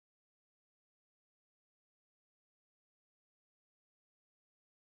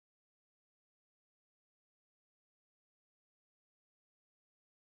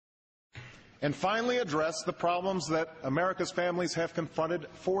and finally address the problems that America's families have confronted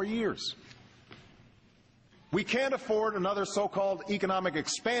for years. We can't afford another so-called economic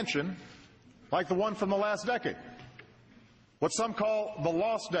expansion like the one from the last decade, what some call the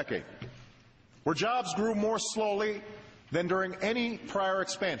lost decade, where jobs grew more slowly than during any prior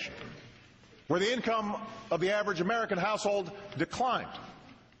expansion, where the income of the average American household declined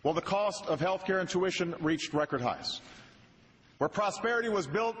while the cost of health care and tuition reached record highs, where prosperity was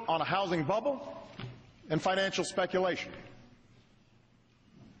built on a housing bubble and financial speculation.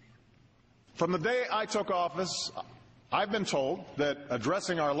 From the day I took office, I've been told that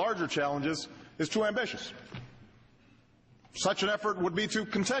addressing our larger challenges is too ambitious. Such an effort would be too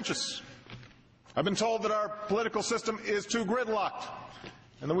contentious. I've been told that our political system is too gridlocked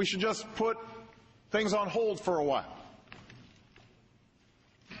and that we should just put things on hold for a while.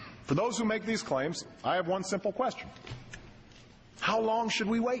 For those who make these claims, I have one simple question. How long should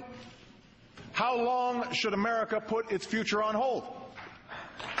we wait? How long should America put its future on hold?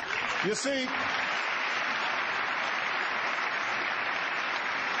 You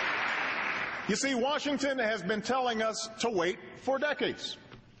see, Washington has been telling us to wait for decades,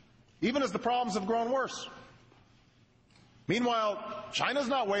 even as the problems have grown worse. Meanwhile, China's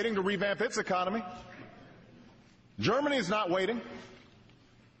not waiting to revamp its economy. Germany's not waiting.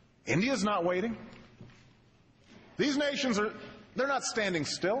 India's not waiting. These nations they're not standing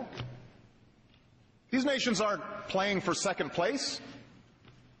still. These nations aren't playing for second place.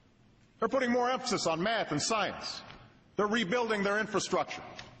 They're putting more emphasis on math and science. They're rebuilding their infrastructure.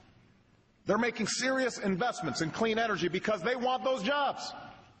 They're making serious investments in clean energy because they want those jobs.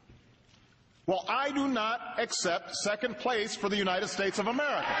 Well, I do not accept second place for the United States of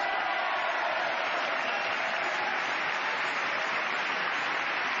America.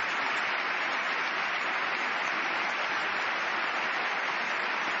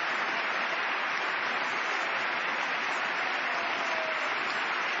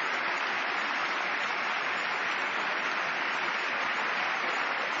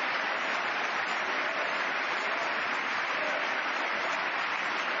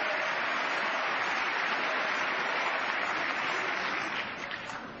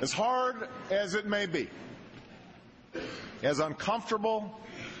 As hard as it may be, as uncomfortable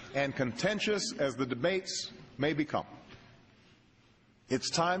and contentious as the debates may become, it's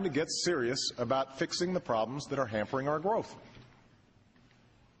time to get serious about fixing the problems that are hampering our growth.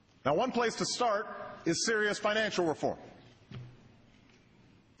 Now, one place to start is serious financial reform.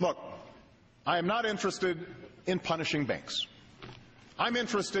 Look, I am not interested in punishing banks. I'm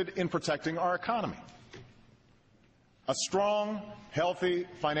interested in protecting our economy. A strong, healthy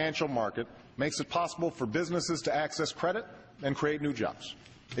financial market makes it possible for businesses to access credit and create new jobs.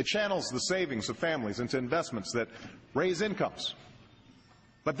 It channels the savings of families into investments that raise incomes.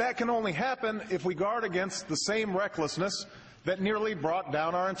 But that can only happen if we guard against the same recklessness that nearly brought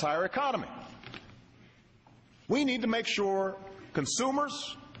down our entire economy. We need to make sure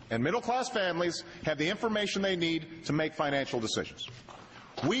consumers and middle-class families have the information they need to make financial decisions.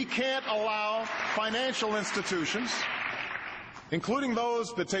 We can't allow financial institutions, including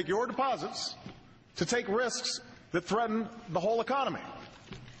those that take your deposits, to take risks that threaten the whole economy.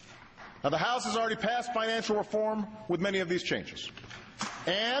 Now, the House has already passed financial reform with many of these changes.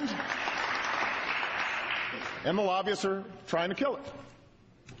 And the lobbyists are trying to kill it.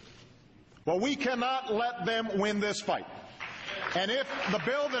 Well, we cannot let them win this fight. And if the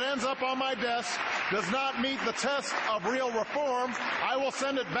bill that ends up on my desk does not meet the test of real reform, I will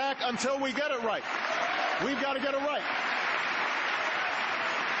send it back until we get it right. We've got to get it right.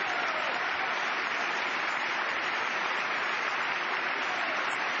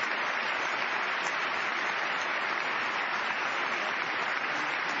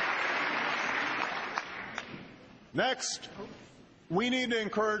 Next, we need to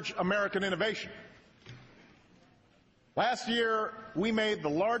encourage American innovation. Last year, we made the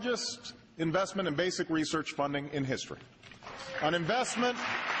largest investment in basic research funding in history. An investment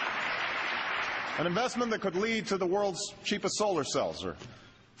that could lead to the world's cheapest solar cells, or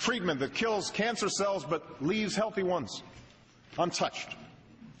treatment that kills cancer cells but leaves healthy ones untouched.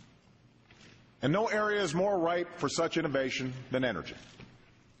 And no area is more ripe for such innovation than energy.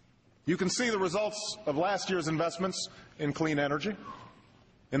 You can see the results of last year's investments in clean energy.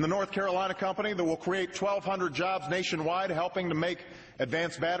 In the North Carolina company that will create 1,200 jobs nationwide helping to make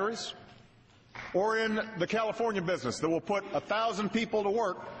advanced batteries, or in the California business that will put 1,000 people to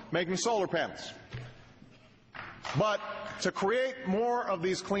work making solar panels. But to create more of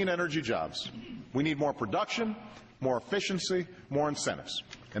these clean energy jobs, we need more production, more efficiency, more incentives.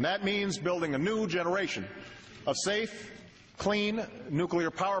 And that means building a new generation of safe, clean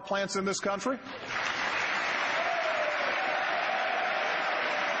nuclear power plants in this country.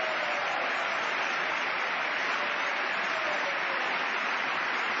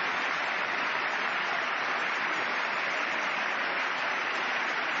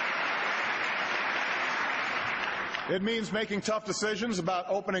 It means making tough decisions about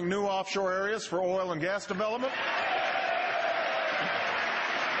opening new offshore areas for oil and gas development.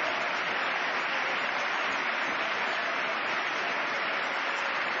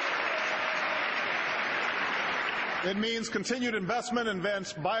 It means continued investment in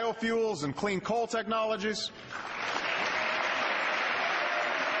advanced biofuels and clean coal technologies.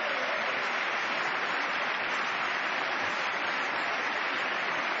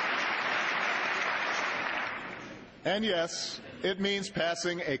 And yes, it means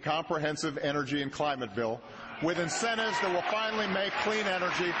passing a comprehensive energy and climate bill with incentives that will finally make clean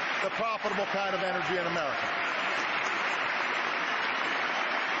energy the profitable kind of energy in America.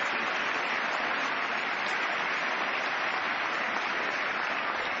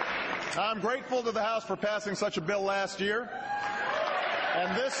 I'm grateful to the House for passing such a bill last year.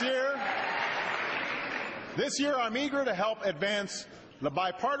 And this year I'm eager to help advance the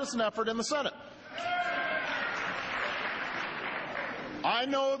bipartisan effort in the Senate. I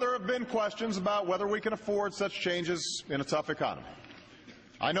know there have been questions about whether we can afford such changes in a tough economy.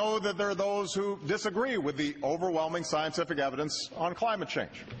 I know that there are those who disagree with the overwhelming scientific evidence on climate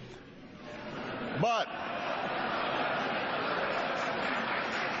change. But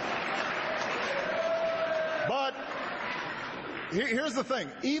here's the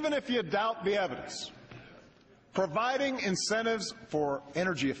thing. Even if you doubt the evidence, providing incentives for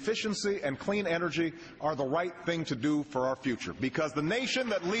energy efficiency and clean energy are the right thing to do for our future, because the nation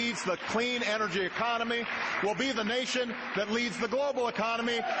that leads the clean energy economy will be the nation that leads the global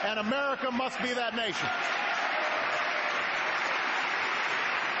economy, and America must be that nation.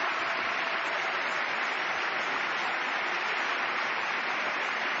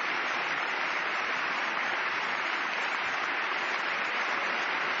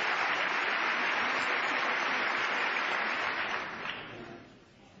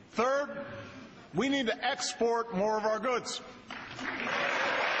 Third, we need to export more of our goods.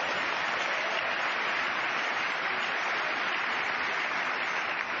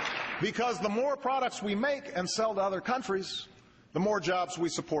 Because the more products we make and sell to other countries, the more jobs we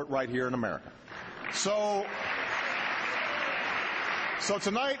support right here in America. So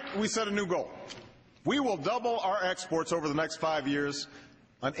tonight we set a new goal. We will double our exports over the next 5 years,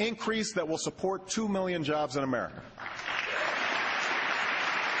 an increase that will support 2 million jobs in America.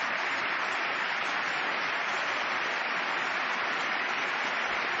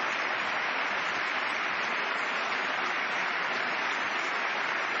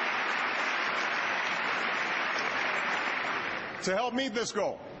 To help meet this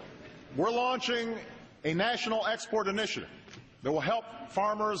goal, we're launching a national export initiative that will help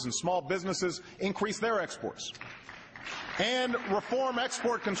farmers and small businesses increase their exports and reform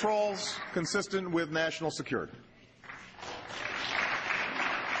export controls consistent with national security.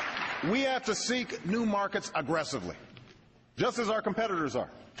 We have to seek new markets aggressively, just as our competitors are.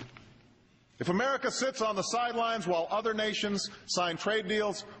 If America sits on the sidelines while other nations sign trade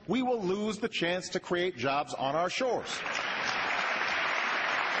deals, we will lose the chance to create jobs on our shores.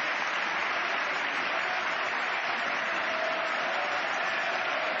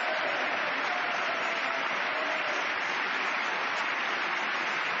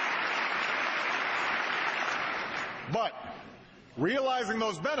 But realizing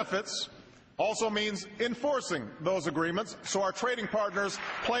those benefits also means enforcing those agreements so our trading partners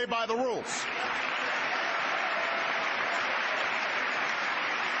play by the rules.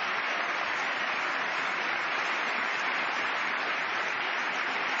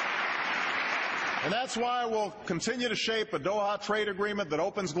 And that's why we'll continue to shape a Doha trade agreement that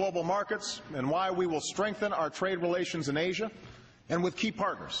opens global markets, and why we will strengthen our trade relations in Asia and with key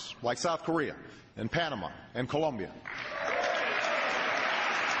partners like South Korea and Panama and Colombia.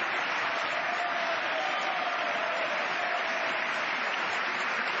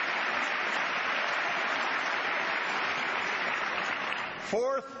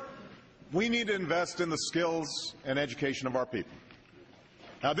 Fourth, we need to invest in the skills and education of our people.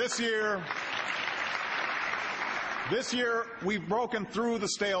 Now, this year we've broken through the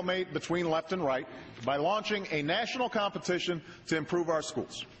stalemate between left and right by launching a national competition to improve our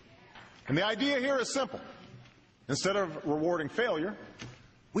schools. And the idea here is simple. Instead of rewarding failure,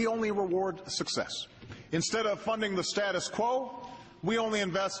 we only reward success. Instead of funding the status quo, we only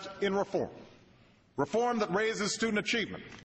invest in reform. Reform that raises student achievement,